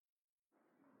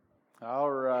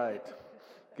All right.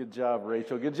 Good job,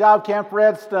 Rachel. Good job, Camp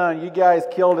Redstone. You guys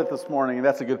killed it this morning, and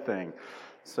that's a good thing.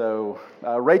 So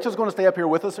Rachel's going to stay up here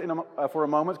with us for a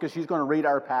moment because she's going to read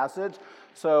our passage.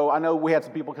 So I know we had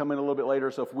some people come in a little bit later,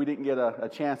 so if we didn't get a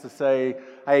chance to say,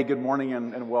 hey, good morning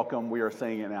and welcome, we are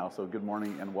saying it now. So good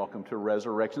morning and welcome to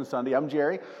Resurrection Sunday. I'm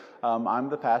Jerry. I'm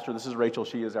the pastor. This is Rachel.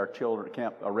 She is our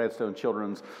Camp Redstone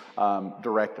Children's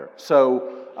director.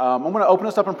 So I'm going to open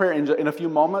us up in prayer in a few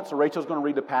moments. So Rachel's going to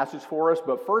read the passage for us.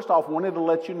 But first off, wanted to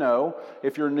let you know,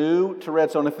 if you're new to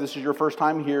Redstone, if this is your first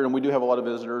time here, and we do have a lot of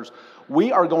visitors,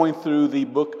 we are going through the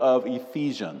book of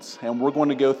Ephesians, and we're going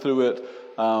to go through it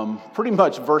pretty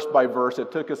much verse by verse.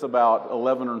 It took us about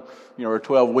 11 or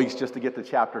 12 weeks just to get to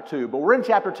chapter 2, but we're in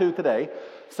chapter 2 today.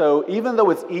 So even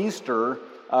though it's Easter,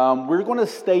 we're going to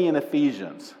stay in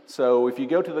Ephesians. So if you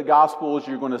go to the Gospels,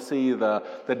 you're going to see the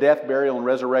death, burial, and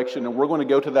resurrection, and we're going to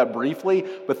go to that briefly,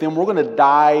 but then we're going to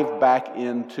dive back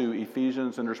into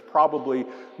Ephesians, and there's probably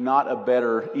not a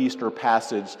better Easter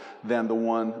passage than the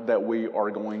one that we are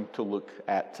going to look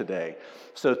at today.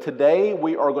 So today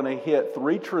we are going to hit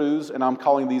 3 truths, and I'm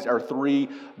calling these our 3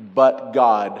 but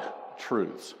God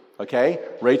truths. Okay?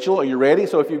 Rachel, are you ready?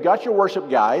 So if you've got your worship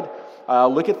guide,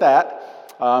 look at that.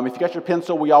 If you got your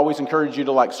pencil, we always encourage you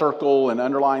to circle and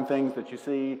underline things that you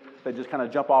see that just kind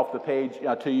of jump off the page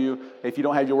to you. If you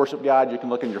don't have your worship guide, you can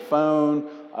look on your phone,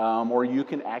 or you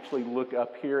can actually look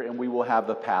up here, and we will have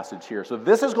the passage here. So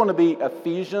this is going to be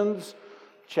Ephesians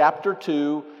chapter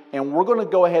 2, and we're going to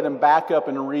go ahead and back up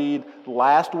and read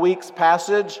last week's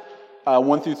passage,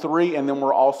 1 through 3, and then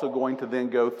we're also going to then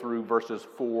go through verses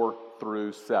 4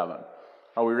 through 7.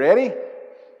 Are we ready?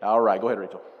 All right, go ahead,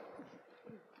 Rachel.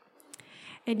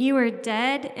 And you were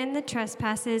dead in the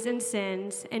trespasses and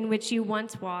sins in which you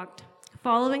once walked,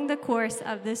 following the course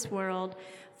of this world,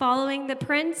 following the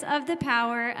prince of the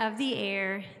power of the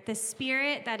air, the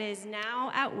spirit that is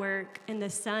now at work in the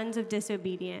sons of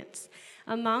disobedience,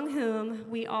 among whom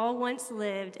we all once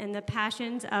lived in the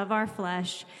passions of our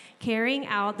flesh, carrying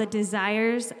out the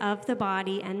desires of the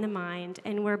body and the mind,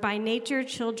 and were by nature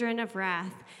children of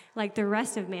wrath, like the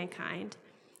rest of mankind.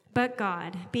 But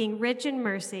God, being rich in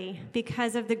mercy,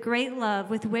 because of the great love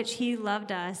with which he loved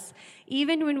us,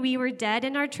 even when we were dead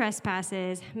in our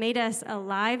trespasses, made us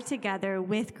alive together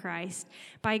with Christ.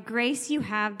 By grace you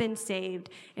have been saved,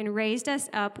 and raised us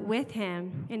up with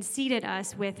him, and seated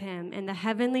us with him in the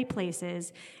heavenly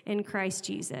places in Christ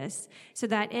Jesus, so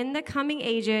that in the coming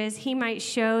ages he might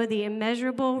show the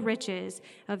immeasurable riches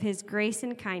of his grace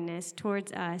and kindness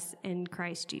towards us in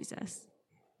Christ Jesus.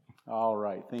 All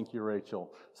right. Thank you,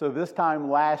 Rachel. So this time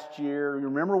last year, you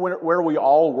remember where we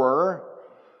all were?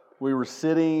 We were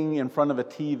sitting in front of a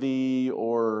TV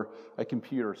or a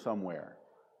computer somewhere.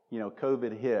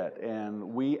 COVID hit,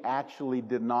 and we actually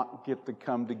did not get to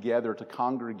come together to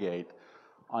congregate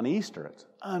on Easter. It's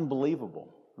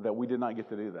unbelievable that we did not get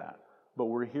to do that. But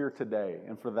we're here today,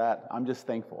 and for that, I'm just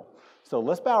thankful. So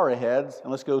let's bow our heads,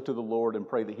 and let's go to the Lord and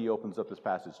pray that he opens up this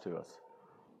passage to us.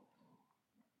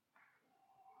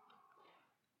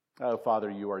 Oh, Father,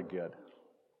 you are good.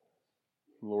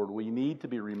 Lord, we need to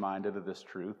be reminded of this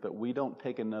truth that we don't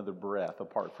take another breath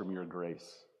apart from your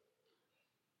grace.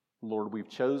 Lord, we've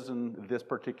chosen this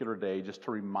particular day just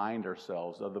to remind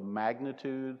ourselves of the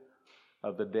magnitude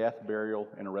of the death, burial,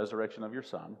 and resurrection of your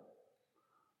Son.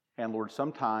 And Lord,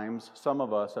 sometimes some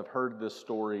of us have heard this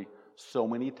story so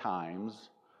many times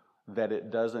that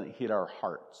it doesn't hit our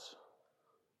hearts.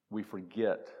 We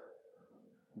forget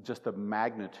just the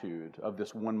magnitude of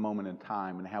this one moment in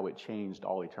time and how it changed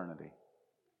all eternity.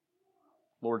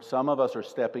 Lord, some of us are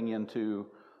stepping into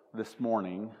this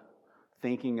morning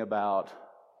thinking about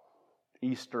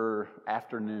Easter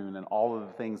afternoon and all of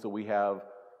the things that we have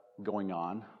going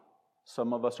on.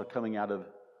 Some of us are coming out of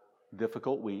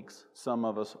difficult weeks. Some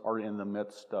of us are in the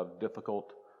midst of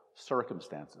difficult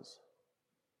circumstances.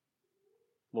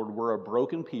 Lord, we're a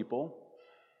broken people,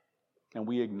 and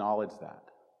we acknowledge that.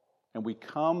 And we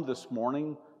come this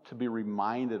morning to be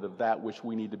reminded of that which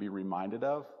we need to be reminded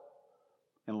of.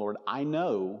 And Lord, I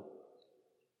know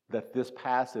that this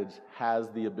passage has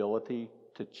the ability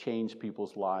to change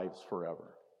people's lives forever.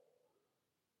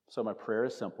 So my prayer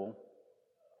is simple.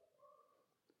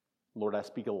 Lord, I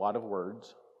speak a lot of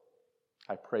words.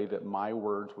 I pray that my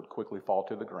words would quickly fall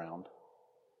to the ground.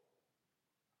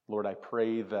 Lord, I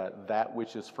pray that that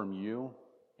which is from you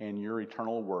and your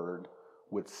eternal word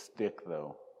would stick,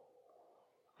 though.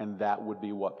 And that would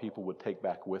be what people would take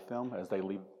back with them as they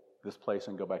leave this place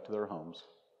and go back to their homes.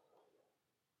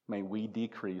 May we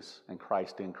decrease and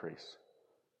Christ increase.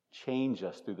 Change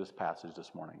us through this passage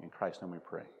this morning. In Christ's name we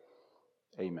pray.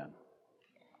 Amen.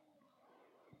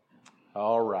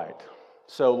 All right.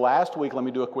 So last week, let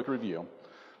me do a quick review.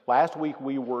 Last week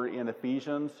we were in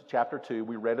Ephesians chapter 2.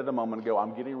 We read it a moment ago.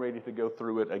 I'm getting ready to go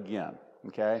through it again,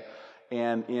 okay?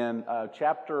 And in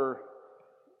chapter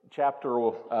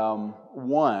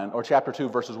 1, or chapter 2,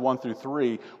 verses 1 through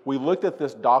 3, we looked at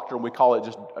this doctrine. We call it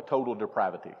just a total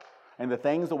depravity. And the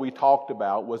things that we talked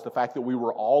about was the fact that we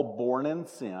were all born in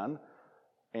sin,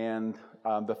 and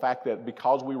the fact that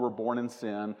because we were born in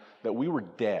sin, that we were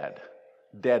dead.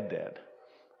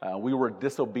 We were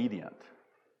disobedient.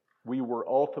 We were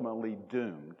ultimately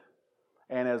doomed.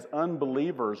 And as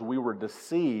unbelievers, we were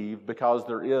deceived because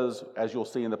there is, as you'll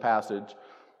see in the passage,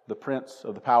 the prince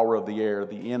of the power of the air,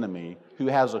 the enemy, who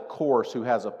has a course, who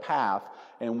has a path,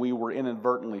 and we were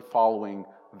inadvertently following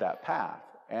that path.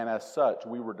 And as such,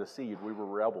 we were deceived. We were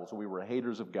rebels. We were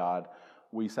haters of God.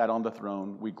 We sat on the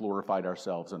throne. We glorified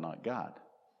ourselves and not God.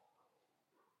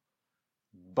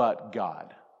 But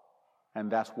God. And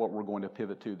that's what we're going to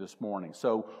pivot to this morning.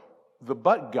 So the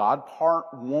but God part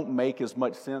won't make as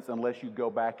much sense unless you go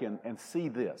back and see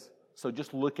this. So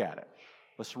just look at it.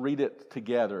 Let's read it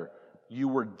together. You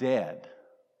were dead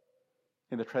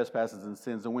in the trespasses and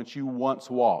sins in which you once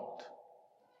walked,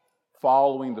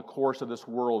 following the course of this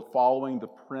world, following the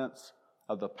prince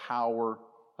of the power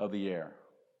of the air,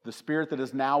 the spirit that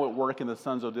is now at work in the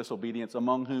sons of disobedience,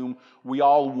 among whom we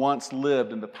all once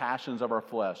lived in the passions of our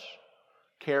flesh,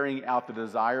 carrying out the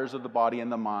desires of the body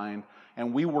and the mind,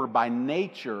 and we were by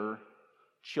nature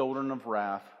children of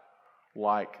wrath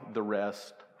like the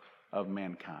rest of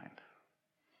mankind.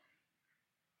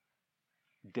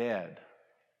 Dead,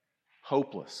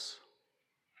 hopeless,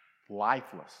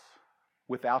 lifeless,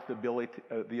 without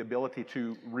the ability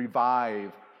to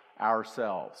revive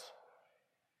ourselves.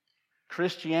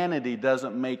 Christianity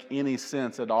doesn't make any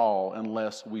sense at all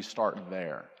unless we start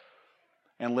there,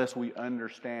 unless we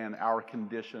understand our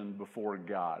condition before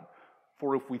God.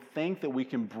 For if we think that we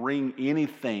can bring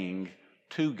anything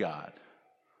to God,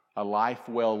 a life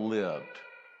well lived,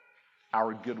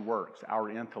 our good works, our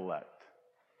intellect,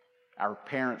 our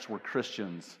parents were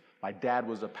Christians, my dad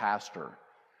was a pastor,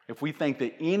 if we think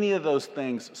that any of those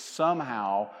things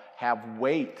somehow have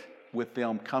weight with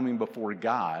them coming before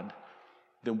God,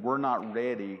 then we're not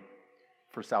ready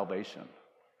for salvation.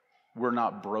 We're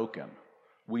not broken.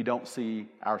 We don't see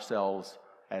ourselves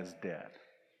as dead.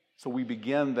 So we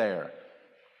begin there.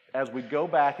 As we go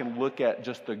back and look at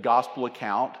just the gospel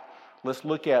account, let's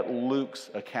look at Luke's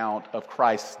account of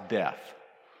Christ's death.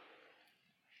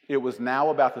 It was now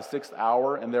about the 6th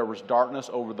hour, and there was darkness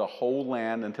over the whole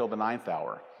land until the 9th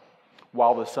hour,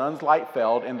 while the sun's light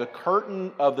fell, and the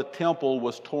curtain of the temple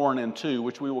was torn in two,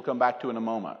 which we will come back to in a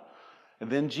moment. And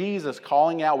then Jesus,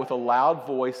 calling out with a loud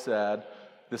voice, said,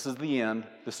 this is the end.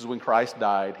 This is when Christ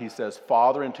died. He says,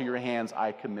 Father, into your hands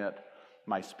I commit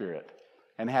my spirit.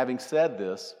 And having said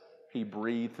this, he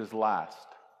breathed his last.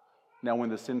 Now when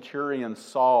the centurion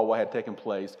saw what had taken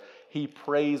place, he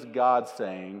praised God,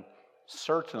 saying,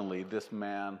 certainly this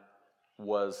man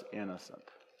was innocent.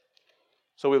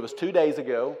 So it was 2 days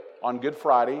ago, on Good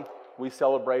Friday, we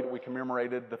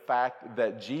commemorated the fact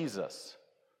that Jesus,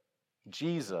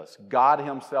 God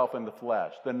himself in the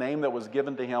flesh, the name that was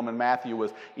given to him in Matthew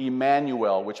was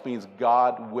Emmanuel, which means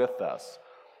God with us.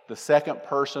 The second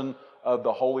person of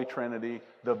the Holy Trinity,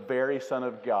 the very Son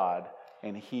of God,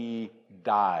 and he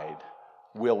died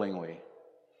willingly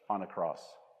on a cross.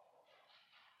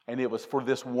 And it was for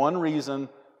this one reason,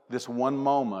 this one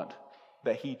moment,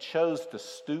 that he chose to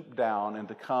stoop down and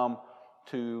to come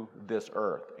to this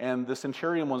earth. And the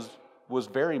centurion was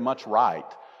very much right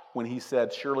when he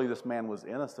said, surely this man was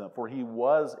innocent, for he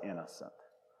was innocent.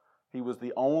 He was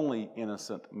the only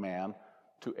innocent man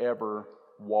to ever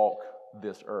walk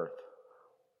this earth.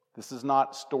 This is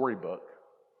not storybook.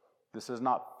 This is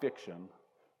not fiction.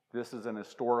 This is an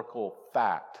historical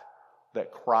fact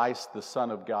that Christ, the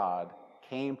Son of God,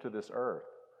 came to this earth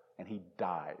and he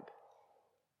died.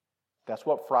 That's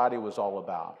what Friday was all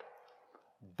about.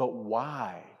 But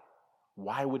why?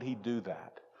 Why would he do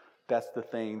that? That's the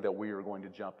thing that we are going to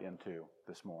jump into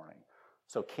this morning.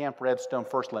 So Camp Redstone,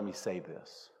 first let me say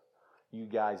this. You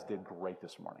guys did great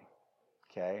this morning.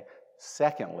 Okay?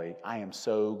 Secondly, I am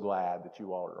so glad that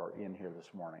you all are in here this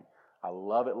morning. I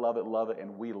love it,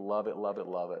 and we love it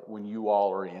when you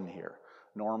all are in here.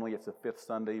 Normally it's the fifth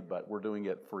Sunday, but we're doing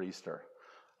it for Easter.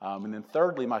 And then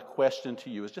thirdly, my question to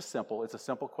you is just simple. It's a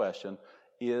simple question.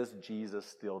 Is Jesus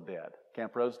still dead?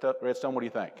 Camp Redstone, what do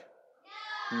you think?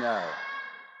 No.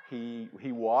 He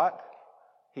what?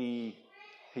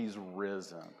 He's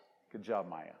risen. Good job,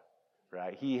 Maya.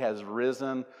 Right? He has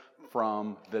risen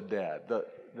from the dead.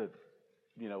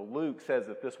 Luke says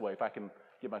it this way. If I can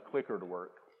get my clicker to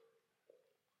work.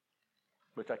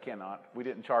 which I cannot. We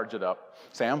didn't charge it up.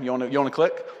 Sam, you want to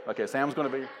click? Okay, Sam's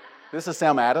going to be. This is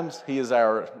Sam Adams. He is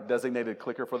our designated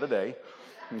clicker for the day.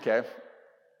 Okay.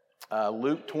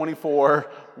 Luke 24,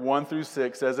 1 through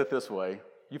 6 says it this way.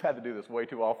 You've had to do this way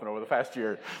too often over the past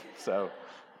year, so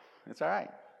it's all right.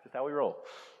 It's how we roll.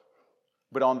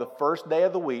 But on the first day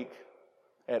of the week,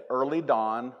 at early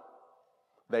dawn,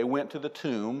 they went to the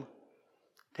tomb,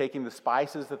 taking the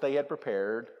spices that they had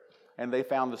prepared, and they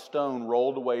found the stone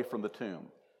rolled away from the tomb.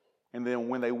 And then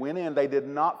when they went in, they did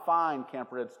not find Camp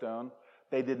Redstone.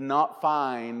 They did not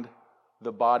find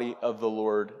the body of the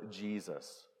Lord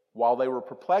Jesus. While they were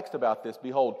perplexed about this,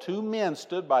 behold, 2 men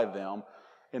stood by them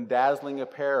in dazzling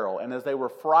apparel. And as they were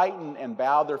frightened and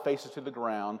bowed their faces to the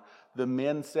ground, the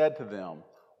men said to them,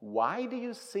 "Why do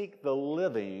you seek the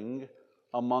living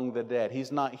among the dead?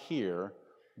 He's not here,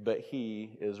 but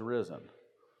he is risen."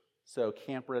 So,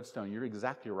 Camp Redstone, you're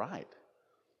exactly right.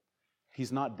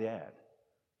 He's not dead.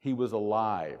 He was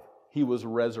alive. He was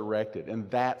resurrected. And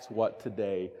that's what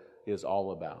today is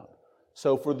all about.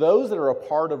 So for those that are a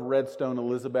part of Redstone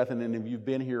Elizabeth, and if you've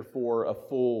been here for a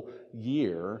full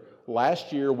year,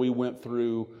 last year we went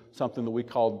through something that we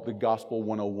called the Gospel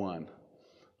 101.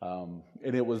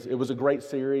 And it was a great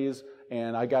series,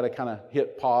 and I got to kind of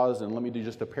hit pause and let me do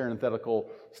just a parenthetical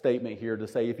statement here to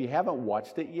say if you haven't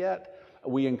watched it yet,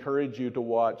 we encourage you to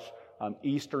watch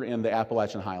Easter in the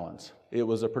Appalachian Highlands. It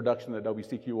was a production that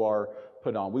WCQR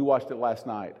put on. We watched it last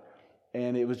night,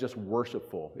 and it was just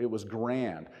worshipful. It was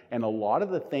grand. And a lot of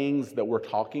the things that we're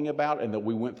talking about and that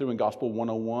we went through in Gospel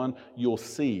 101, you'll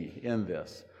see in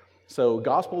this. So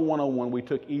Gospel 101, we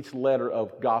took each letter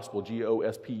of gospel,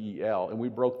 Gospel, and we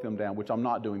broke them down, which I'm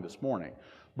not doing this morning.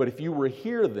 But if you were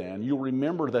here then, you'll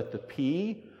remember that the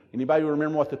P, anybody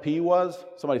remember what the P was?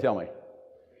 Somebody tell me.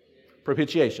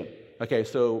 Propitiation. Okay,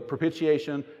 so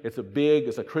propitiation, it's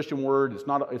a Christian word. It's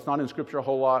not in Scripture a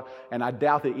whole lot, and I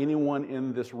doubt that anyone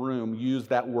in this room used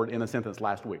that word in a sentence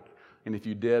last week. And if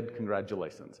you did,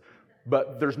 congratulations.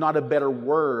 But there's not a better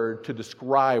word to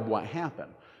describe what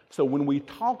happened. So when we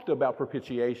talked about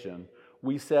propitiation,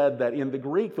 we said that in the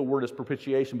Greek the word is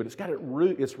propitiation, but it's got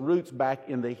its roots back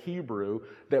in the Hebrew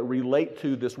that relate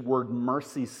to this word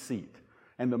mercy seat.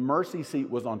 And the mercy seat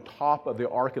was on top of the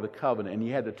Ark of the Covenant. And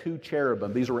you had the 2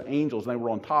 cherubim. These were angels, and they were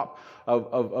on top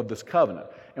of this covenant.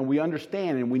 And we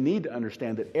understand, and we need to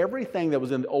understand, that everything that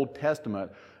was in the Old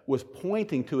Testament was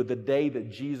pointing to the day that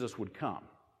Jesus would come.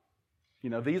 You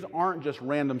know, these aren't just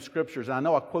random scriptures. And I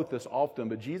know I quote this often,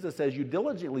 but Jesus says, you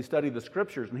diligently study the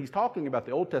scriptures. And he's talking about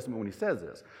the Old Testament when he says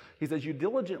this. He says, you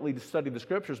diligently study the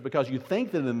scriptures because you think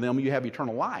that in them you have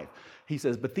eternal life. He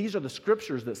says, but these are the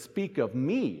scriptures that speak of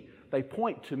me. They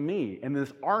point to me. And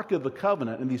this Ark of the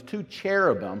Covenant and these 2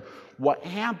 cherubim, what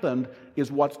happened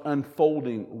is what's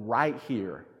unfolding right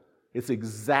here. It's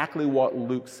exactly what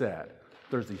Luke said.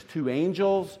 There's these 2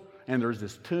 angels, and there's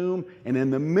this tomb, and in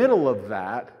the middle of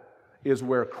that is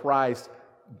where Christ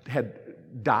had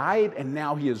died, and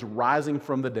now he is rising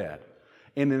from the dead.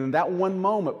 And in that one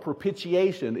moment,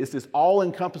 propitiation is this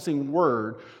all-encompassing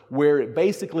word where it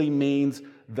basically means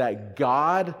that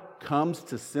God comes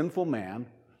to sinful man,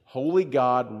 holy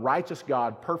God, righteous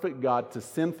God, perfect God, to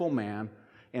sinful man,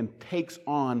 and takes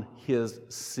on his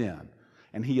sin.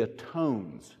 And he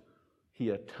atones. He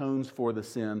atones for the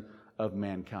sin of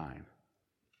mankind.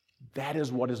 That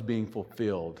is what is being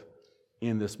fulfilled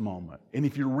in this moment. And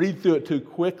if you read through it too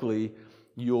quickly,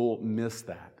 you'll miss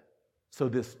that. So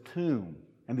this tomb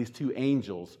and these 2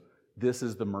 angels, this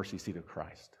is the mercy seat of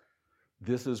Christ.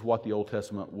 This is what the Old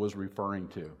Testament was referring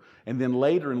to. And then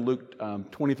later in Luke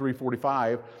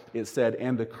 23:45, it said,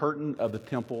 and the curtain of the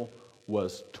temple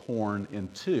was torn in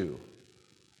 2.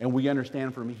 And we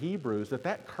understand from Hebrews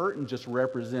that curtain just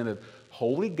represented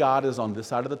holy God is on this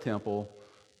side of the temple,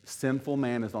 sinful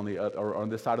man is on the other, or on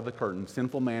this side of the curtain,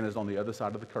 sinful man is on the other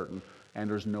side of the curtain, and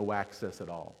there's no access at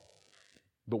all.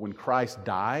 But when Christ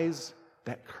dies,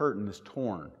 that curtain is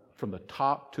torn from the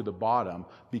top to the bottom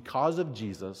because of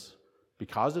Jesus.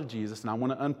 Because of Jesus, and I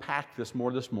want to unpack this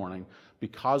more this morning,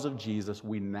 because of Jesus,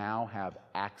 we now have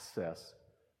access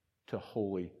to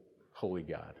holy, holy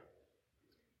God.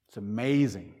 It's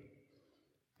amazing.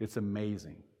 It's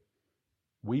amazing.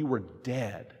 We were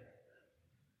dead.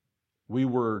 We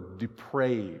were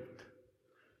depraved.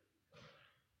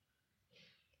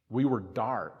 We were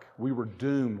dark. We were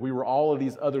doomed. We were all of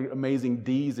these other amazing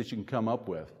D's that you can come up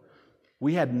with.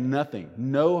 We had nothing,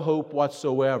 no hope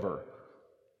whatsoever.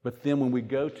 But then when we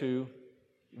go to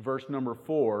verse number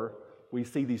 4, we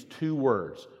see these 2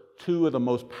 words, 2 of the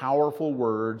most powerful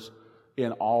words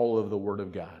in all of the Word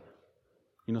of God.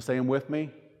 You know, say them with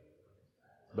me.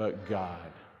 But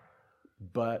God.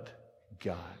 But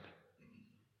God.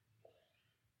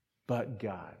 but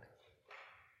God.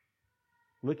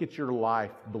 Look at your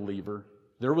life, believer.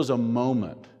 There was a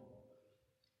moment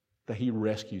that He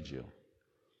rescued you.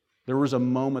 There was a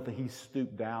moment that He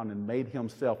stooped down and made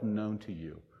Himself known to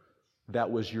you. That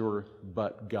was your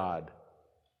but God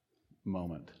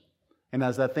moment. And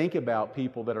as I think about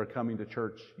people that are coming to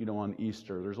church, on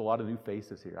Easter, there's a lot of new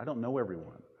faces here. I don't know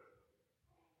everyone.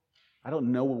 I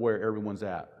don't know where everyone's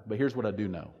at. But here's what I do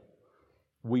know.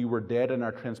 We were dead in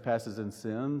our trespasses and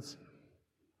sins,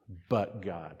 but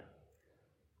God.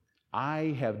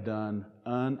 I have done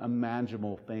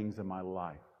unimaginable things in my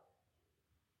life,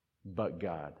 but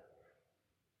God.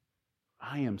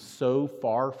 I am so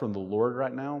far from the Lord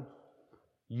right now,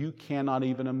 you cannot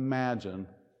even imagine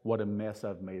what a mess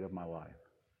I've made of my life.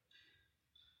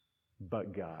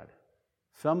 But God.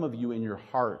 Some of you in your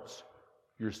hearts,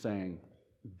 you're saying,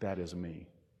 that is me.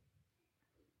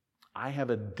 I have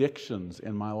addictions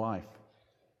in my life,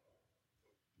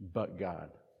 but God.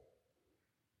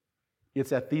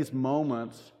 It's at these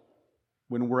moments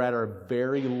when we're at our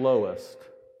very lowest,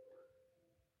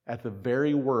 at the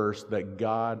very worst, that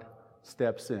God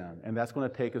steps in. And that's going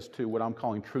to take us to what I'm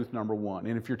calling truth number one.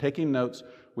 And if you're taking notes,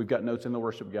 we've got notes in the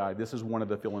worship guide. This is one of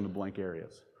the fill-in-the-blank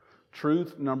areas.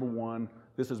 Truth number one.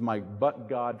 This is my but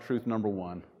God truth number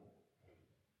one.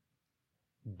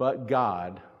 But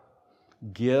God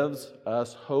gives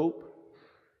us hope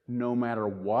no matter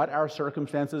what our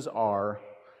circumstances are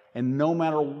and no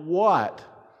matter what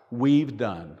we've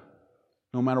done,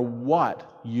 no matter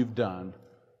what you've done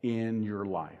in your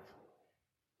life.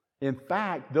 In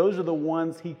fact, those are the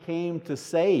ones He came to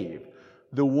save,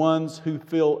 the ones who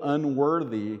feel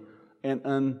unworthy and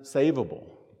unsavable,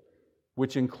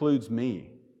 which includes me.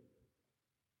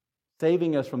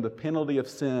 Saving us from the penalty of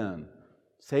sin,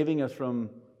 saving us from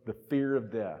the fear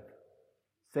of death,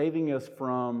 saving us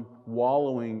from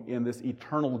wallowing in this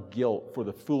eternal guilt for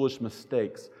the foolish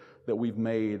mistakes that we've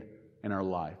made in our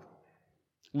life.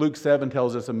 Luke 7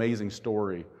 tells this amazing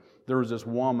story. There was this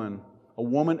woman, a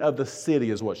woman of the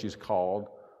city is what she's called,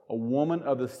 a woman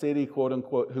of the city, quote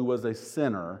unquote, who was a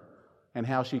sinner, and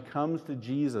how she comes to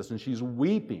Jesus and she's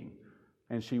weeping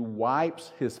and she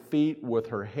wipes His feet with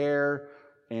her hair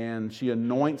and she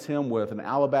anoints Him with an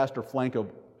alabaster flask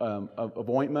of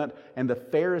ointment. And the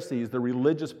Pharisees, the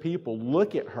religious people,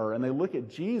 look at her and they look at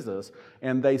Jesus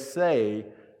and they say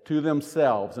to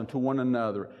themselves and to one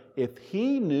another, if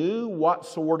He knew what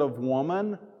sort of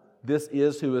woman this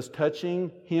is who is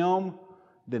touching Him,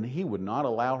 then He would not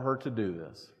allow her to do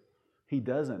this. He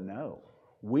doesn't know.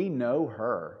 We know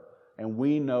her and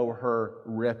we know her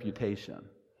reputation.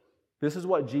 This is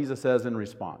what Jesus says in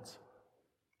response.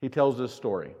 He tells this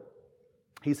story.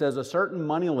 He says, a certain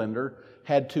moneylender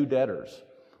had two debtors.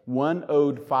 One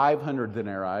owed 500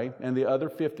 denarii and the other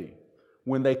 50.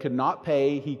 When they could not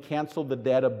pay, he canceled the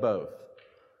debt of both.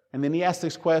 And then he asks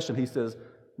this question. He says,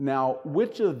 now,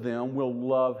 which of them will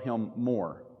love him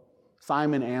more?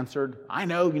 Simon answered, I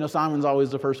know. Simon's always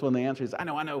the first one to answer. He says,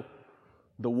 I know.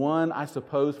 The one, I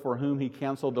suppose, for whom he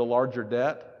canceled the larger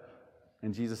debt.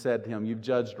 And Jesus said to him, you've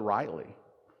judged rightly.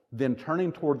 Then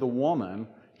turning toward the woman,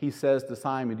 he says to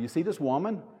Simon, do you see this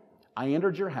woman? I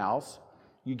entered your house.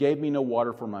 You gave me no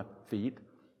water for my feet,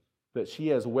 but she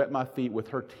has wet my feet with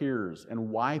her tears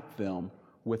and wiped them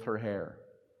with her hair.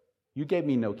 You gave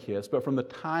me no kiss, but from the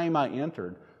time I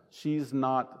entered, she's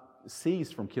not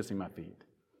ceased from kissing my feet.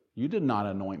 You did not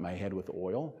anoint my head with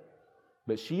oil,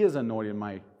 but she has anointed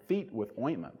my feet with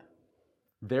ointment.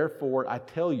 Therefore, I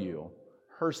tell you,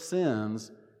 her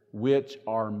sins, which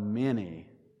are many,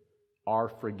 are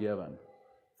forgiven.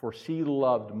 For she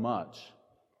loved much,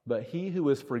 but he who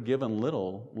is forgiven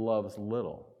little loves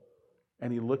little.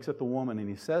 And he looks at the woman and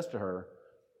he says to her,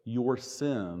 your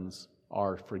sins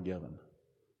are forgiven.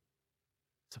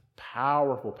 It's a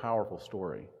powerful, powerful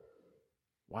story.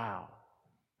 Wow.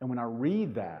 And when I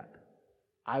read that,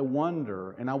 I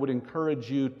wonder, and I would encourage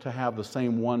you to have the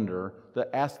same wonder,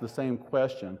 to ask the same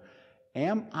question,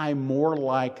 am I more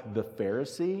like the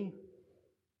Pharisee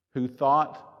who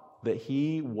thought that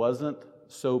he wasn't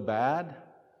so bad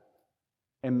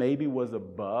and maybe was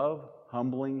above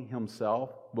humbling himself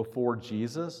before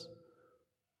Jesus?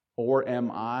 Or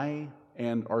am I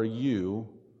and are you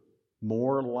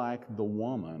more like the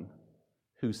woman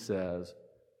who says,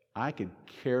 I could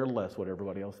care less what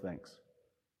everybody else thinks,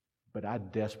 but I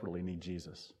desperately need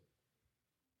Jesus?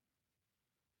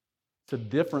 It's a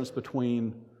difference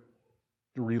between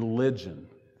religion,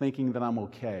 thinking that I'm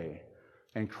okay,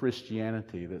 and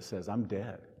Christianity that says I'm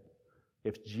dead.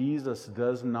 If Jesus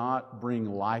does not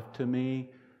bring life to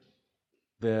me,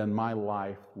 then my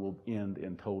life will end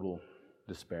in total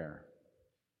despair.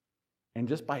 And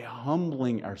just by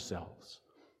humbling ourselves,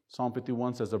 Psalm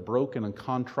 51 says, a broken and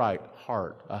contrite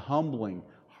heart, a humbling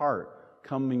heart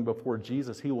coming before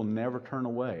Jesus, he will never turn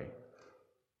away.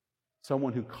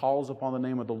 Someone who calls upon the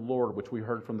name of the Lord, which we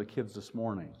heard from the kids this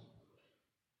morning,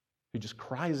 who just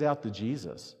cries out to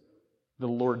Jesus. The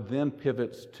Lord then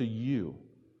pivots to you,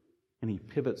 and he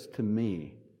pivots to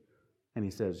me, and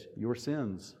he says, your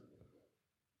sins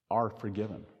are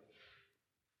forgiven.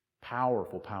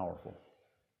 Powerful, powerful.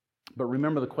 But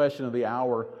remember, the question of the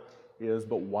hour is,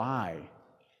 but why?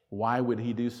 Why would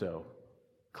he do so?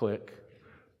 Click.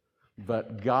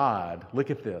 But God, look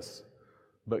at this,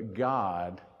 but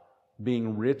God,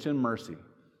 being rich in mercy,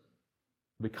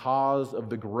 because of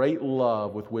the great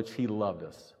love with which he loved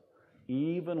us,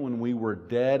 even when we were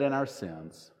dead in our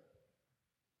sins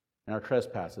and our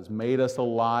trespasses, made us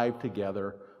alive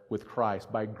together with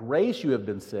Christ. By grace you have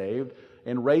been saved,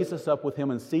 and raised us up with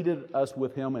him and seated us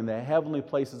with him in the heavenly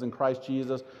places in Christ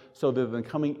Jesus, so that in the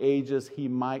coming ages he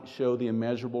might show the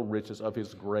immeasurable riches of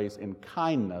his grace and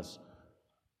kindness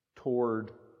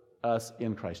toward us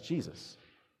in Christ Jesus.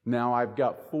 Now I've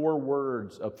got 4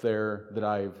 words up there that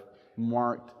I've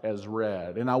marked as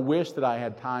red, and I wish that I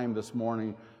had time this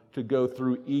morning to go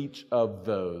through each of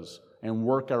those and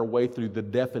work our way through the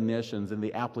definitions and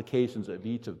the applications of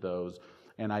each of those,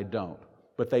 and I don't.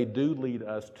 But they do lead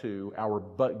us to our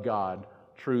but God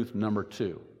truth number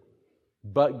 2.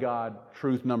 But God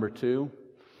truth number 2.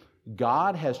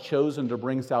 God has chosen to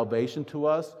bring salvation to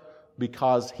us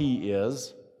because he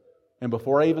is. And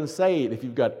before I even say it, if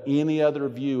you've got any other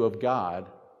view of God,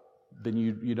 then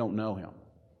you don't know him.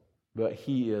 But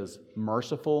he is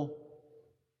merciful.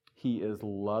 He is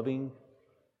loving.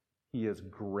 He is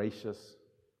gracious.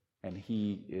 And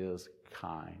he is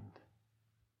kind.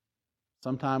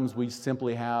 Sometimes we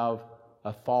simply have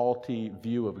a faulty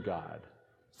view of God.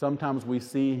 Sometimes we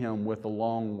see him with a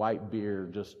long white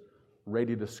beard just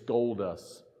ready to scold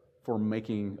us for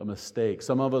making a mistake.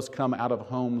 Some of us come out of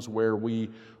homes where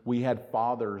we had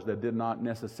fathers that did not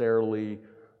necessarily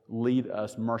lead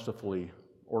us mercifully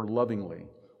or lovingly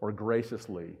or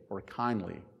graciously or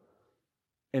kindly.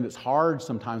 And it's hard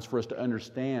sometimes for us to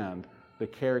understand the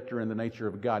character and the nature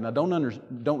of God. Now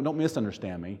don't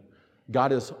misunderstand me.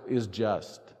 God is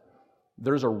just.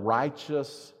 There's a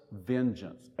righteous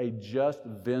vengeance, a just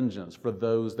vengeance for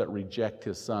those that reject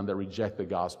his son, that reject the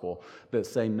gospel, that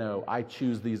say, no, I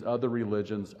choose these other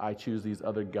religions, I choose these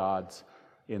other gods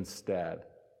instead.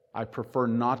 I prefer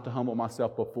not to humble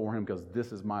myself before him because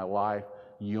this is my life.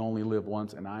 You only live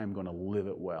once, and I am going to live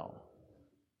it well.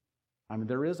 I mean,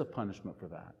 there is a punishment for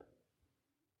that.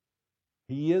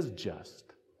 He is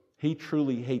just. He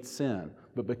truly hates sin,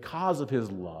 but because of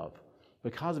his love,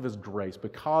 because of his grace,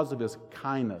 because of his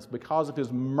kindness, because of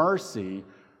his mercy,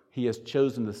 he has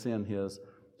chosen to send his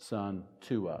son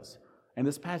to us. And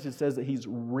this passage says that he's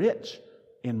rich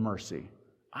in mercy.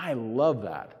 I love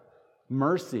that.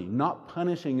 Mercy, not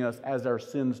punishing us as our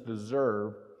sins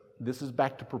deserve. This is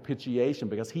back to propitiation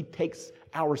because he takes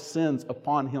our sins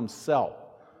upon himself.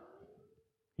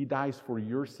 He dies for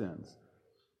your sins.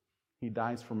 He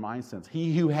dies for my sins.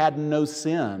 He who had no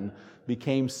sin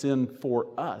became sin for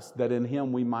us, that in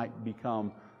him we might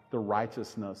become the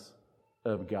righteousness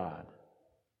of God.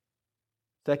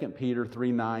 2 Peter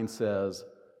 3:9 says,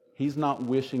 he's not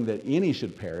wishing that any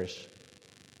should perish.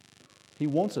 He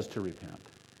wants us to repent.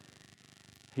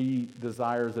 He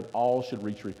desires that all should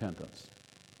reach repentance.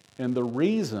 And the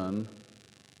reason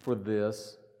for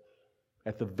this,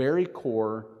 at the very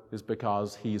core, is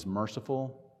because he's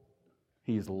merciful,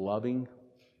 he's loving,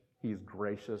 he's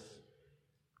gracious,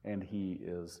 and he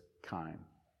is kind.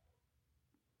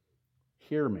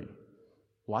 Hear me.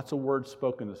 Lots of words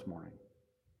spoken this morning.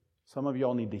 Some of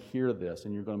y'all need to hear this,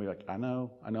 and you're going to be like, I know,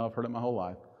 I've heard it my whole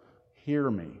life. Hear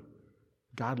me.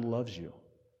 God loves you.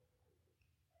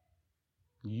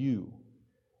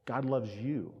 God loves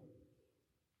you.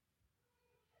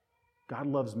 God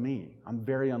loves me. I'm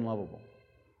very unlovable.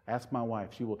 Ask my wife,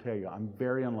 she will tell you, I'm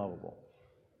very unlovable.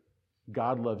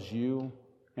 God loves you,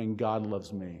 and God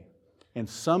loves me. And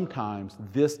sometimes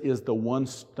this is the one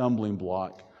stumbling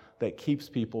block that keeps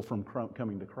people from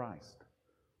coming to Christ.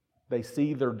 They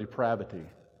see their depravity.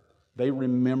 They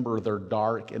remember their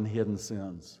dark and hidden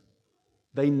sins.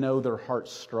 They know their heart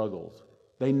struggles.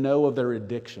 They know of their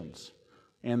addictions.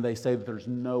 And they say that there's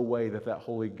no way that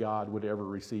holy God would ever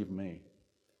receive me.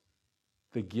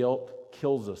 The guilt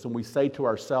kills us. And we say to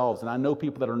ourselves, and I know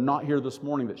people that are not here this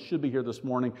morning that should be here this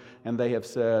morning, and they have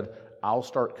said, I'll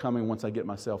start coming once I get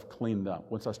myself cleaned up,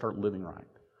 once I start living right.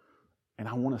 And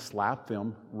I want to slap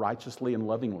them righteously and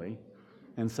lovingly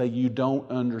and say, you don't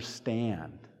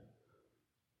understand.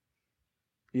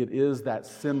 It is that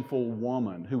sinful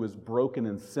woman who is broken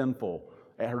and sinful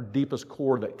at her deepest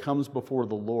core that comes before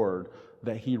the Lord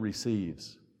that He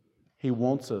receives. He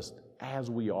wants us as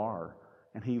we are,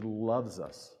 and He loves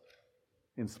us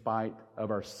in spite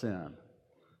of our sin.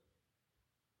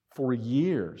 For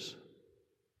years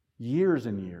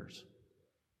and years,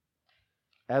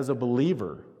 as a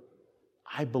believer,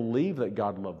 I believed that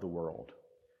God loved the world.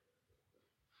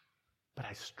 But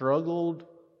I struggled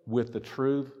with the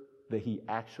truth that He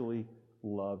actually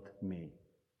loved me.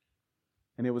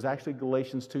 And it was actually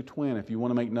Galatians 2:20, if you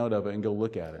want to make note of it and go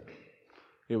look at it.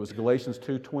 It was Galatians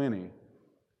 2:20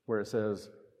 where it says,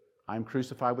 I'm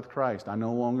crucified with Christ. I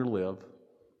no longer live,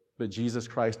 but Jesus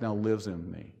Christ now lives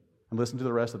in me. And listen to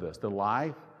the rest of this. The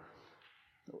life,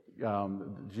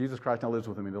 Jesus Christ now lives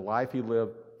within me. The life He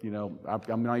lived,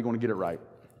 I'm not even going to get it right.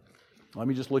 Let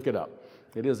me just look it up.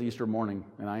 It is Easter morning,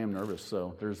 and I am nervous,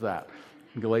 so there's that.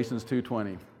 Galatians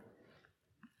 2:20.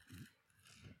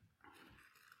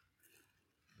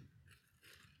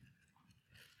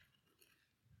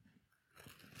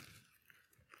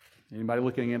 Anybody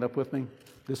looking it up with me?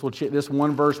 This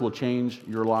one verse will change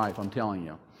your life, I'm telling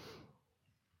you.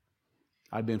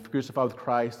 I've been crucified with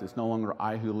Christ. It's no longer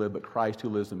I who live, but Christ who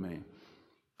lives in me.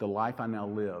 The life I now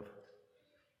live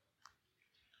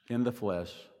in the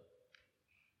flesh,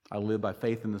 I live by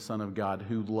faith in the Son of God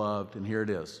who loved, and here it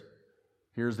is.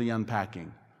 Here's the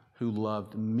unpacking. Who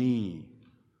loved me,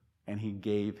 and He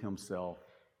gave Himself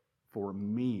for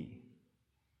me.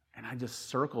 And I just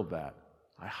circled that.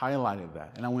 I highlighted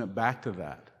that, and I went back to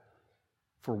that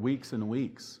for weeks and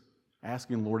weeks,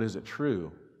 asking, Lord, is it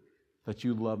true that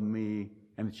You love me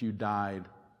and that You died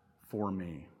for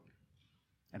me?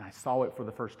 And I saw it for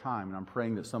the first time, and I'm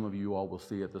praying that some of you all will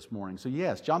see it this morning. So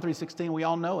yes, John 3:16, we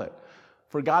all know it.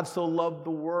 For God so loved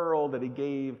the world that He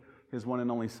gave His one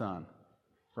and only Son,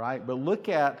 right? But look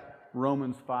at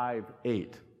Romans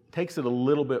 5:8. Takes it a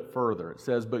little bit further. It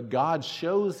says, but God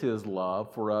shows His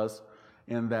love for us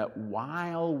in that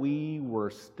while we were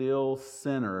still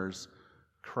sinners,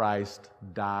 Christ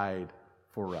died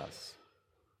for us.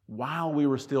 While we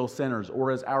were still sinners,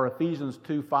 or as our Ephesians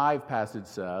 2:5 passage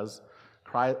says,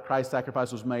 Christ's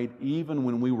sacrifice was made even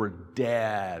when we were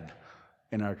dead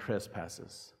in our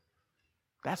trespasses.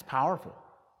 That's powerful.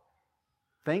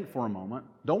 Think for a moment.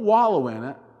 Don't wallow in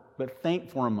it, but think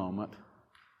for a moment.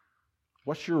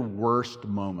 What's your worst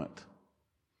moment?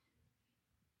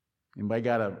 Anybody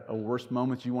got a worst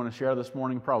moment you want to share this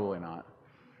morning? Probably not.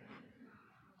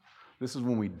 This is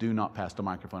when we do not pass the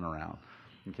microphone around,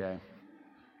 okay?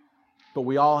 But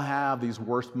we all have these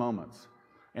worst moments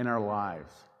in our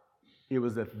lives. It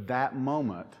was at that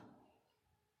moment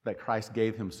that Christ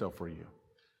gave Himself for you.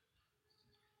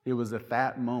 It was at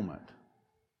that moment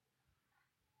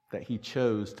that He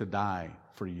chose to die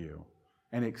for you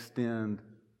and extend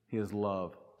His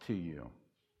love to you.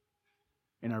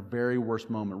 In our very worst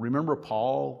moment. Remember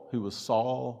Paul, who was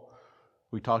Saul?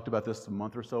 We talked about this a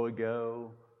month or so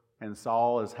ago. And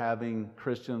Saul is having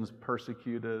Christians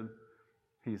persecuted.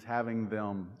 He's having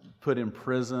them put in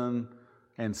prison.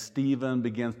 And Stephen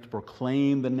begins to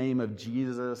proclaim the name of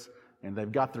Jesus. And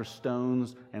they've got their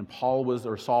stones. And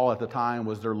Saul at the time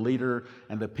was their leader.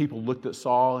 And the people looked at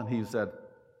Saul and he said,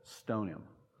 stone him.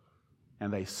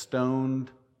 And they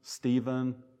stoned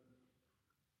Stephen.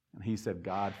 And he said,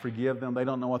 God, forgive them. They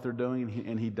don't know what they're doing.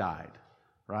 And he died,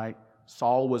 right?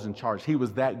 Saul was in charge. He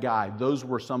was that guy. Those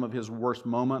were some of his worst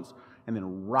moments. And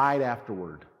then right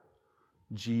afterward,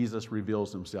 Jesus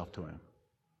reveals Himself to him.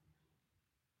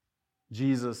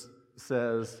 Jesus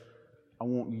says, I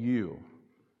want you.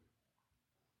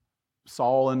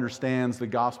 Saul understands the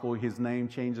gospel. His name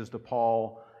changes to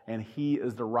Paul. And he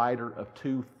is the writer of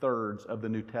 2/3 of the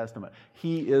New Testament.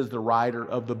 He is the writer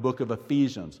of the book of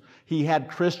Ephesians. He had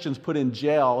Christians put in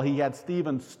jail. He had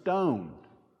Stephen stoned.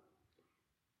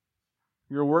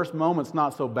 Your worst moment's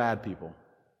not so bad, people.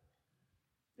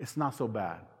 It's not so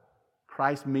bad.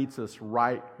 Christ meets us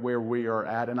right where we are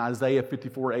at. And Isaiah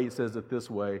 54:8 says it this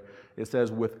way. It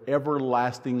says, with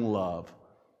everlasting love,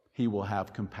 He will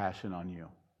have compassion on you,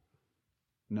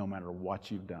 no matter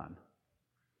what you've done.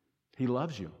 He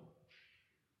loves you.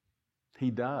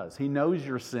 He does. He knows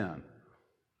your sin.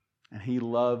 And He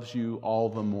loves you all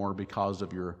the more because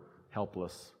of your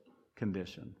helpless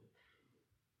condition.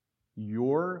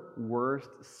 Your worst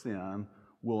sin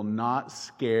will not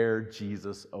scare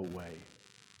Jesus away.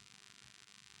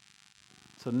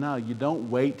 So no, you don't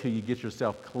wait till you get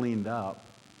yourself cleaned up.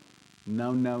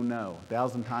 No, no, no.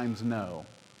 1,000 times no.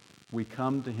 We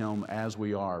come to Him as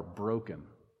we are, broken,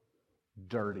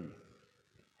 dirty,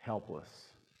 helpless,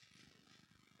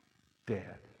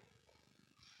 dead.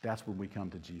 That's when we come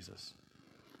to Jesus.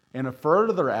 And a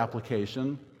further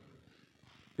application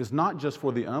is not just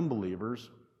for the unbelievers,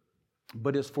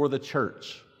 but it's for the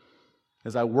church.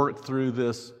 As I worked through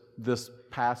this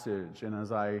passage and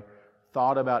as I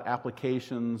thought about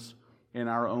applications in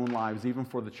our own lives, even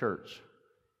for the church,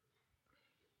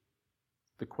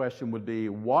 the question would be,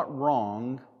 what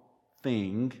wrong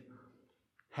thing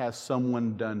has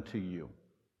someone done to you?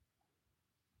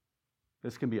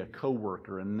 This can be a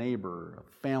coworker, a neighbor,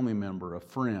 a family member, a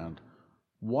friend.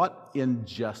 What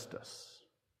injustice?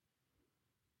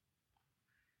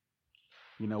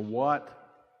 What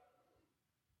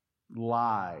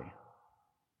lie?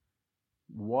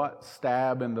 What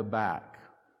stab in the back?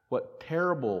 What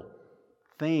terrible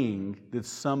thing did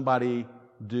somebody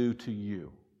do to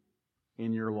you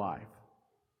in your life?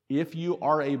 If you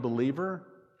are a believer,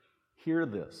 hear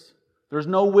this. There's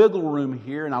no wiggle room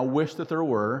here, and I wish that there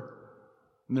were,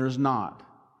 and there's not.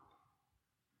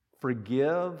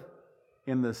 Forgive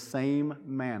in the same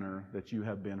manner that you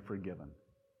have been forgiven.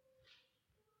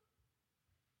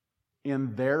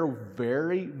 In their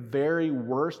very, very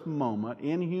worst moment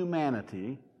in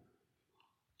humanity,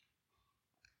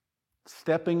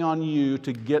 stepping on you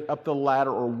to get up the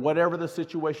ladder or whatever the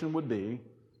situation would be,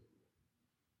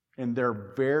 in their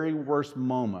very worst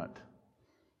moment,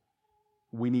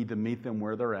 we need to meet them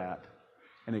where they're at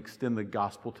and extend the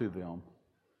gospel to them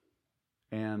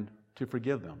and to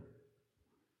forgive them.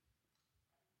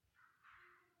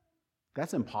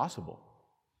 That's impossible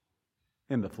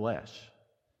in the flesh.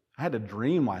 I had a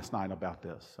dream last night about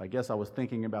this. I guess I was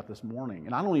thinking about this morning.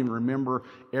 And I don't even remember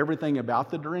everything about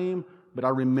the dream, but I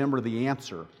remember the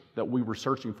answer that we were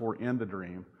searching for in the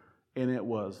dream. And it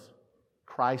was,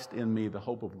 Christ in me, the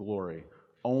hope of glory.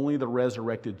 Only the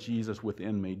resurrected Jesus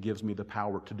within me gives me the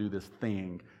power to do this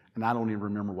thing. And I don't even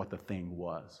remember what the thing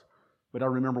was. But I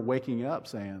remember waking up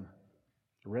saying,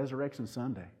 Resurrection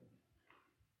Sunday.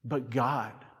 But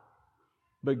God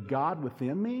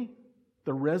within me,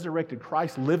 the resurrected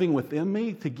Christ living within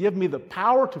me, to give me the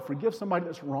power to forgive somebody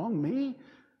that's wronged me,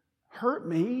 hurt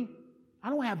me. I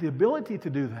don't have the ability to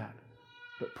do that.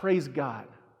 But praise God,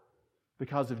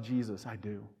 because of Jesus, I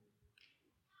do.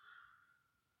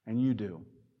 And you do.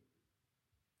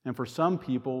 And for some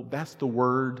people, that's the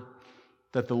word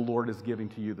that the Lord is giving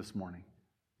to you this morning.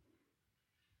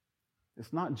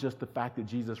 It's not just the fact that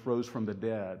Jesus rose from the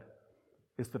dead.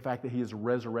 It's the fact that He has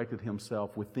resurrected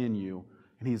Himself within you,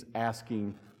 and He's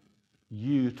asking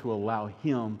you to allow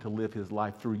Him to live His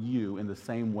life through you in the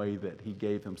same way that He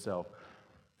gave Himself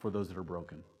for those that are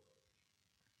broken.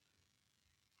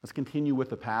 Let's continue with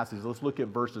the passage. Let's look at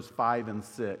verses 5 and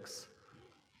 6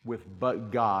 with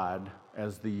but God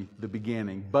as the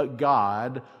beginning. But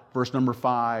God, verse number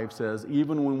 5 says,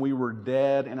 even when we were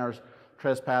dead in our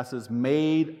trespasses,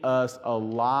 made us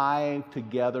alive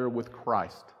together with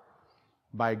Christ.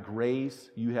 By grace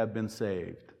you have been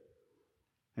saved.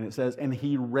 And it says, and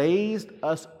He raised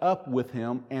us up with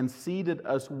Him and seated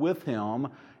us with Him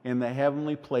in the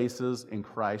heavenly places in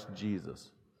Christ Jesus.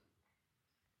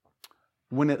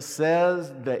 When it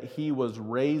says that He was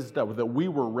raised up, that we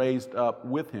were raised up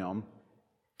with Him,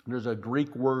 there's a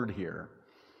Greek word here.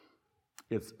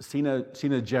 It's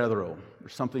synergero, or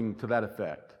something to that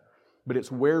effect. But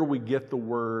it's where we get the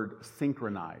word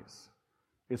synchronize.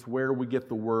 It's where we get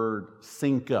the word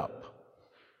sync up.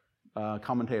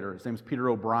 Commentator, his name's Peter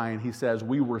O'Brien, he says,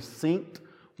 we were synced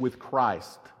with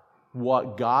Christ.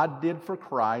 What God did for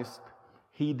Christ,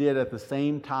 He did at the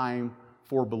same time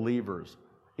for believers.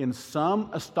 In some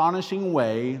astonishing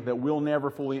way that we'll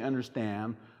never fully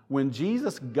understand, when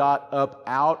Jesus got up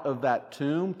out of that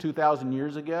tomb 2,000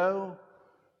 years ago,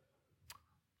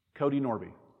 Cody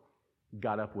Norby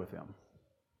got up with Him.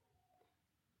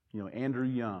 Andrew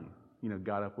Young,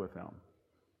 got up with Him.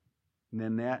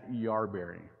 Nanette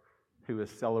Yarberry, who is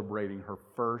celebrating her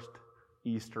first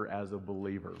Easter as a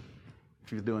believer.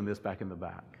 She's doing this back in the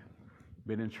back.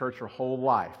 Been in church her whole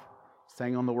life,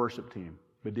 sang on the worship team,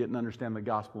 but didn't understand the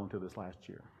gospel until this last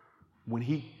year. When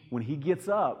he gets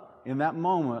up, in that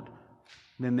moment,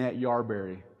 Nanette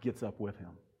Yarberry gets up with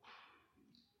him.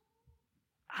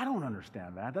 I don't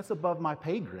understand that. That's above my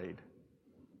pay grade.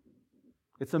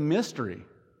 It's a mystery,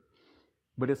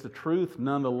 but it's the truth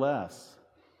nonetheless.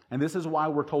 And this is why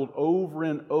we're told over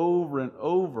and over and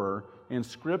over in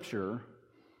Scripture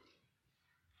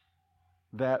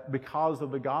that because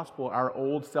of the gospel, our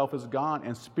old self is gone,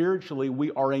 and spiritually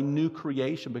we are a new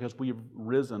creation because we have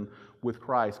risen with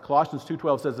Christ. Colossians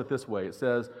 2:12 says it this way. It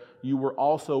says, you were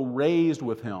also raised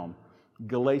with Him.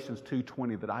 Galatians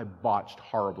 2:20 that I botched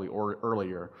horribly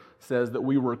earlier says that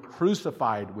we were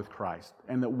crucified with Christ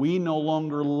and that we no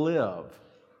longer live.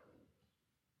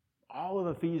 All of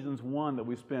Ephesians 1 that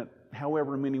we spent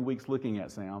however many weeks looking at,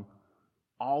 Sam,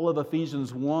 All of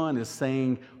Ephesians 1 is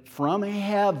saying from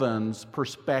heaven's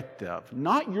perspective,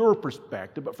 not your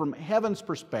perspective, but from heaven's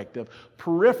perspective,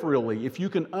 peripherally, if you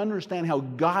can understand how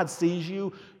God sees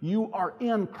you, you are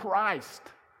in Christ.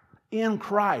 In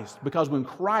Christ. Because when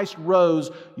Christ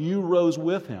rose, you rose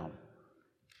with Him.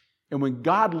 And when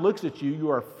God looks at you,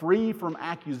 you are free from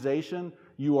accusation,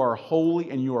 you are holy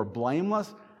and you are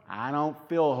blameless. I don't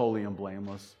feel holy and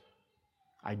blameless.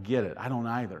 I get it. I don't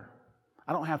either.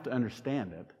 I don't have to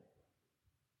understand it.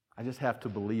 I just have to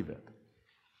believe it.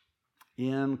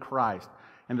 In Christ.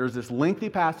 And there's this lengthy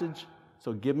passage,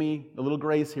 so give me a little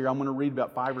grace here. I'm going to read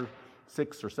about 5 or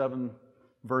 6 or 7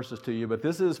 verses to you, but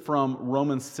this is from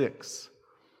Romans 6.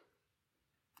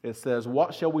 It says,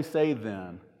 "What shall we say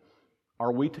then?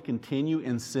 Are we to continue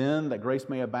in sin that grace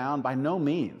may abound? By no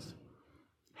means.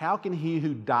 How can he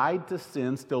who died to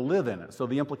sin still live in it?" So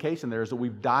the implication there is that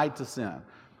we've died to sin.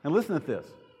 And listen to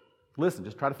this. Listen,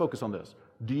 just try to focus on this.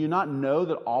 "Do you not know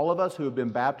that all of us who have been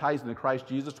baptized into Christ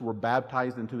Jesus were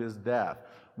baptized into His death?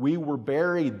 We were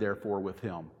buried, therefore, with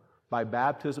Him by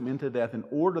baptism into death, in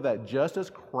order that just as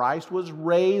Christ was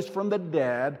raised from the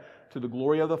dead to the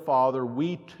glory of the Father,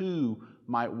 we too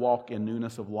might walk in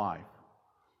newness of life.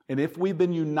 And if we've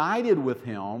been united with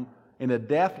Him in a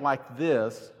death like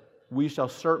this, we shall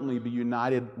certainly be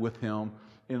united with Him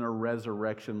in a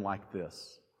resurrection like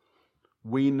this.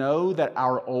 We know that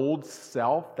our old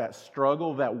self, that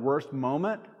struggle, that worst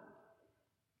moment,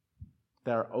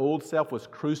 that our old self was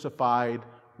crucified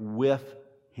with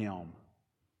Him,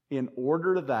 in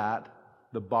order that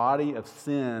the body of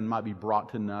sin might be brought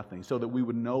to nothing, so that we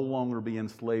would no longer be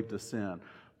enslaved to sin.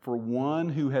 For one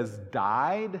who has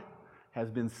died has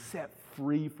been set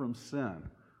free from sin."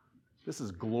 This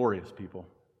is glorious, people.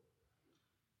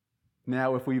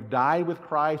 Now, if we've died with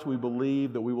Christ, we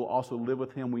believe that we will also live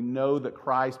with Him. We know that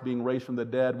Christ, being raised from the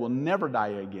dead, will never die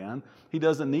again. He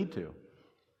doesn't need to.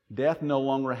 Death no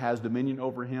longer has dominion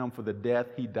over Him. For the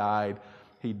death He died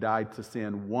to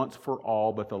sin once for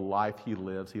all, but the life He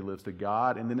lives to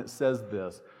God. And then it says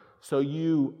this, "So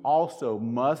you also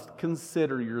must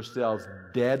consider yourselves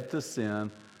dead to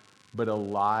sin, but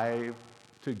alive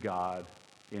to God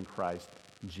in Christ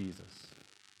Jesus."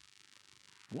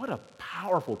 What a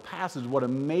powerful passage, what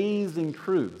amazing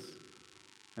truths.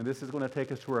 And this is going to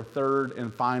take us to our third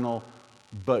and final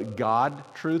but God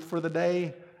truth for the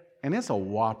day. And it's a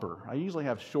whopper. I usually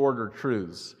have shorter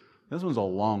truths. This one's a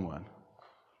long one.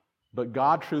 But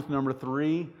God truth number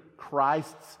 3,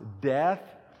 Christ's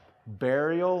death,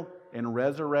 burial, and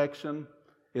resurrection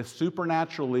is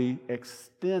supernaturally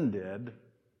extended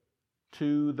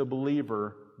to the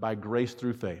believer by grace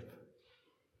through faith.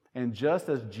 And just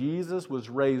as Jesus was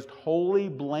raised holy,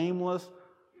 blameless,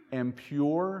 and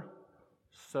pure,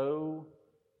 so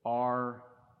are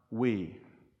we,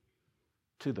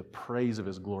 to the praise of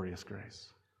His glorious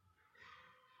grace.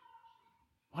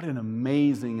 What an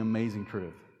amazing, amazing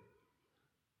truth.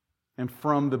 And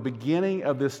from the beginning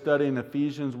of this study in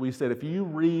Ephesians, we said if you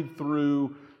read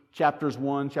through chapters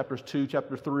 1, chapters 2,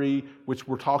 chapter 3, which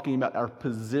we're talking about our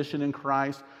position in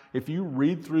Christ, if you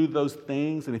read through those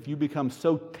things and if you become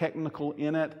so technical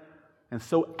in it and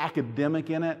so academic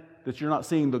in it that you're not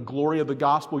seeing the glory of the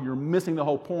gospel, you're missing the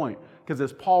whole point. Because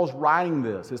as Paul's writing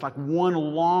this, it's like one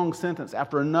long sentence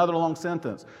after another long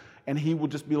sentence. And he would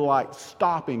just be like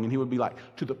stopping and he would be like,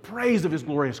 "To the praise of His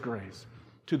glorious grace.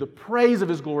 To the praise of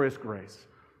His glorious grace."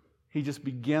 He just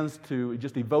begins to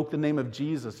just evoke the name of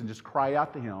Jesus and just cry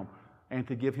out to Him and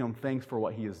to give Him thanks for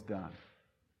what He has done.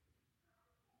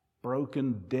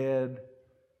 Broken, dead,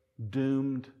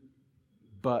 doomed,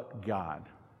 but God.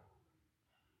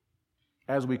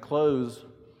 As we close,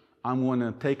 I'm going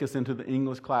to take us into the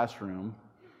English classroom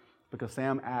because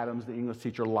Sam Adams, the English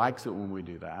teacher, likes it when we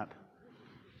do that.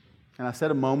 And I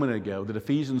said a moment ago that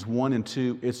Ephesians 1 and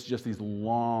 2, it's just these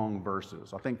long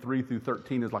verses. I think 3 through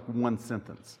 13 is like one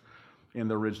sentence in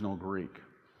the original Greek.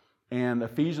 And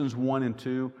Ephesians 1 and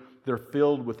 2, they're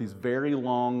filled with these very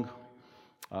long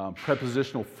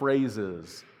prepositional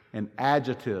phrases and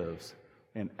adjectives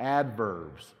and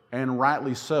adverbs, and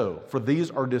rightly so, for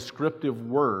these are descriptive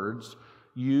words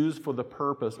used for the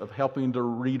purpose of helping the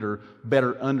reader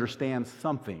better understand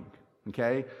something,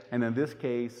 okay? And in this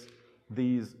case,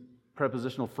 these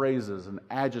prepositional phrases and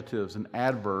adjectives and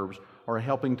adverbs are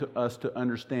helping us to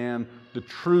understand the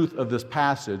truth of this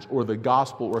passage or the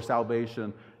gospel or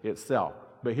salvation itself.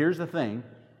 But here's the thing.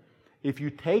 If you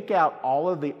take out all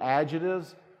of the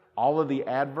adjectives, all of the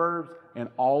adverbs, and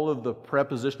all of the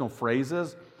prepositional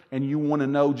phrases, and you want to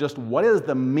know just what is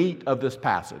the meat of this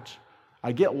passage,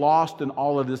 I get lost in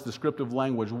all of this descriptive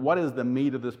language. What is the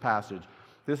meat of this passage?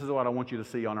 This is what I want you to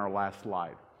see on our last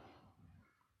slide.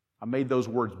 I made those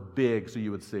words big so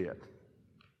you would see it.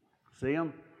 See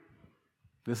them?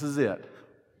 This is it.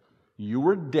 You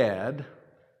were dead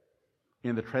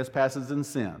in the trespasses and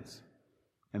sins.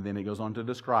 And then he goes on to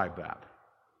describe that.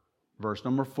 Verse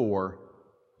number 4,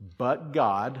 but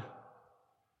God,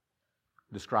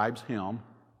 describes him,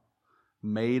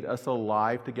 made us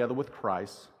alive together with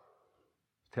Christ,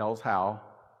 tells how,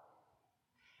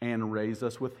 and raised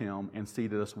us with him and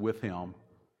seated us with him,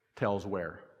 tells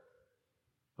where.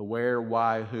 The where,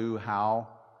 why, who, how,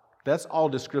 that's all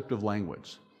descriptive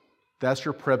language. That's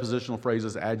your prepositional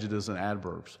phrases, adjectives, and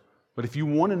adverbs. But if you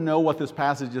want to know what this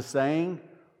passage is saying,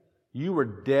 you were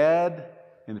dead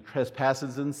in the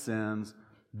trespasses and sins,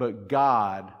 but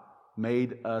God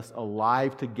made us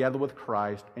alive together with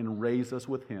Christ and raised us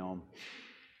with him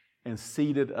and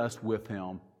seated us with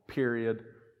him, period,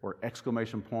 or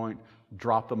exclamation point,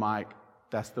 drop the mic,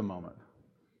 that's the moment.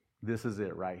 This is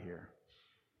it right here.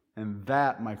 And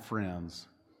that, my friends,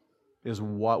 is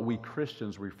what we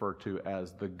Christians refer to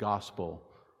as the gospel,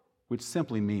 which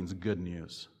simply means good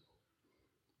news.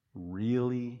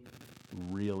 Really,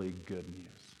 really good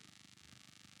news.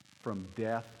 From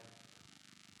death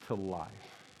to life.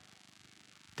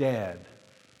 Dead,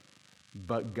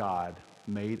 but God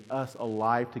made us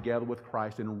alive together with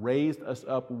Christ and raised us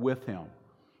up with him.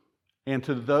 And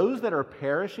to those that are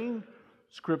perishing,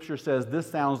 Scripture says this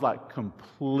sounds like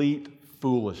complete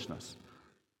foolishness.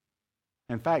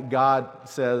 In fact, God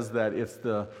says that it's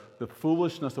the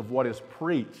foolishness of what is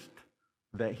preached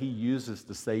that he uses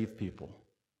to save people.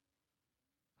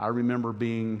 I remember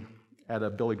being at a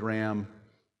Billy Graham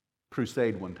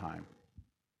crusade one time,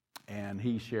 and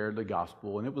he shared the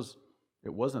gospel, and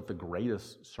it wasn't the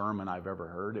greatest sermon I've ever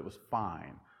heard. It was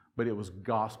fine, but it was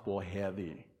gospel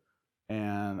heavy.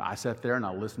 And I sat there and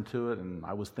I listened to it, and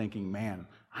I was thinking, man,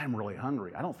 I'm really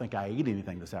hungry. I don't think I ate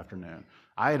anything this afternoon.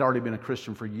 I had already been a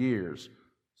Christian for years.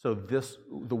 So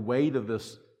the weight of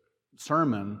this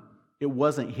sermon, it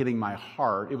wasn't hitting my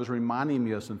heart. It was reminding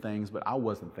me of some things, but I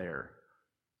wasn't there.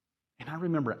 And I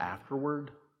remember afterward,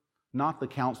 not the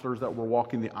counselors that were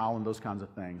walking the aisle and those kinds of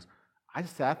things. I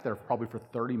sat there probably for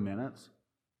 30 minutes,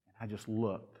 and I just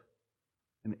looked.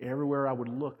 And everywhere I would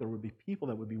look, there would be people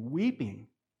that would be weeping.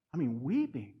 I mean,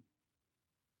 weeping.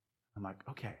 I'm like,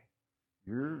 okay,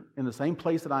 you're in the same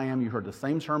place that I am. You heard the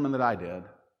same sermon that I did.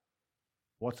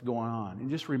 What's going on? And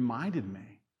it just reminded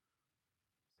me,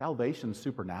 salvation's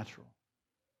supernatural.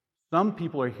 Some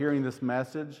people are hearing this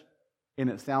message, and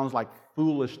it sounds like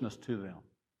foolishness to them.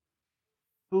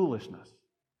 Foolishness.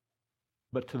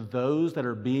 But to those that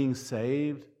are being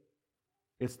saved,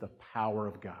 it's the power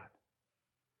of God.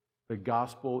 The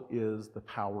gospel is the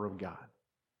power of God.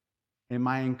 And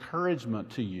my encouragement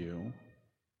to you,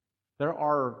 there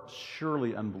are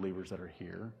surely unbelievers that are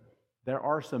here. There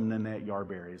are some Nanette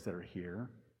Yarberries that are here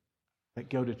that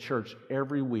go to church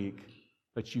every week,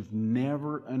 but you've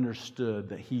never understood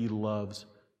that he loves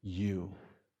you.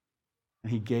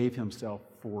 And he gave himself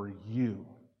for you.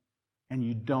 And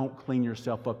you don't clean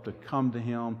yourself up to come to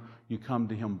him. You come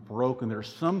to him broken. There are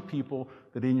some people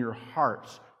that in your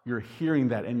hearts, you're hearing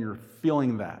that and you're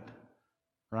feeling that.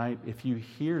 Right? If you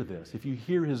hear this, if you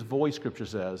hear his voice, Scripture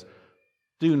says,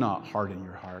 do not harden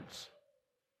your hearts.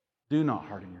 Do not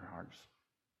harden your hearts.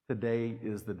 Today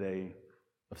is the day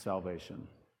of salvation.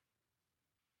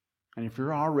 And if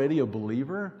you're already a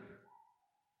believer,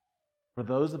 for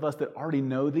those of us that already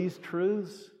know these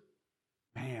truths,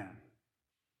 man,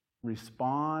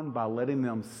 respond by letting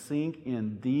them sink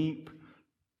in deep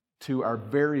to our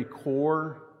very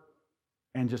core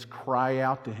and just cry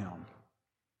out to him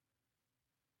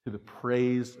to the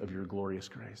praise of your glorious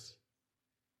grace.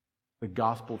 The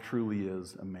gospel truly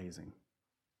is amazing.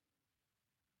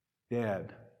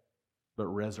 Dead, but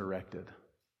resurrected.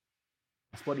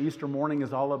 That's what Easter morning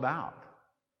is all about.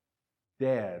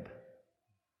 Dead,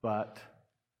 but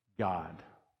God.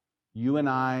 You and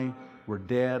I were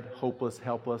dead, hopeless,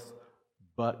 helpless,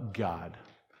 but God.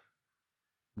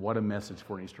 What a message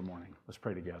for an Easter morning. Let's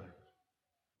pray together.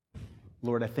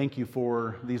 Lord, I thank you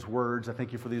for these words. I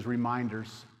thank you for these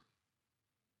reminders.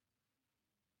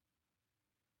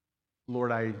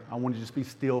 Lord, I want to just be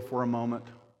still for a moment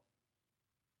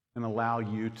and allow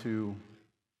you to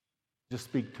just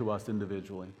speak to us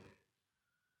individually.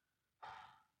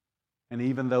 And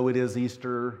even though it is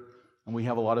Easter and we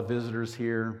have a lot of visitors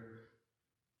here,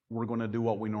 we're going to do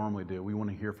what we normally do. We want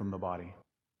to hear from the body.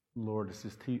 Lord, it's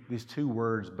just these two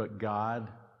words, but God,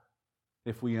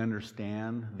 if we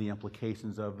understand the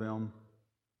implications of them,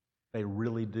 they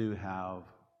really do have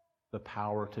the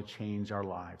power to change our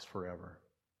lives forever.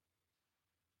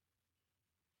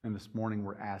 And this morning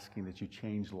we're asking that you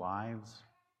change lives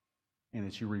and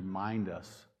that you remind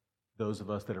us those of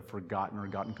us that have forgotten or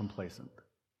gotten complacent.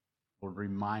 Lord,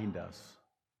 remind us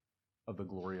of the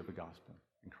glory of the gospel.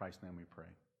 In Christ's name we pray.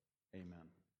 Amen.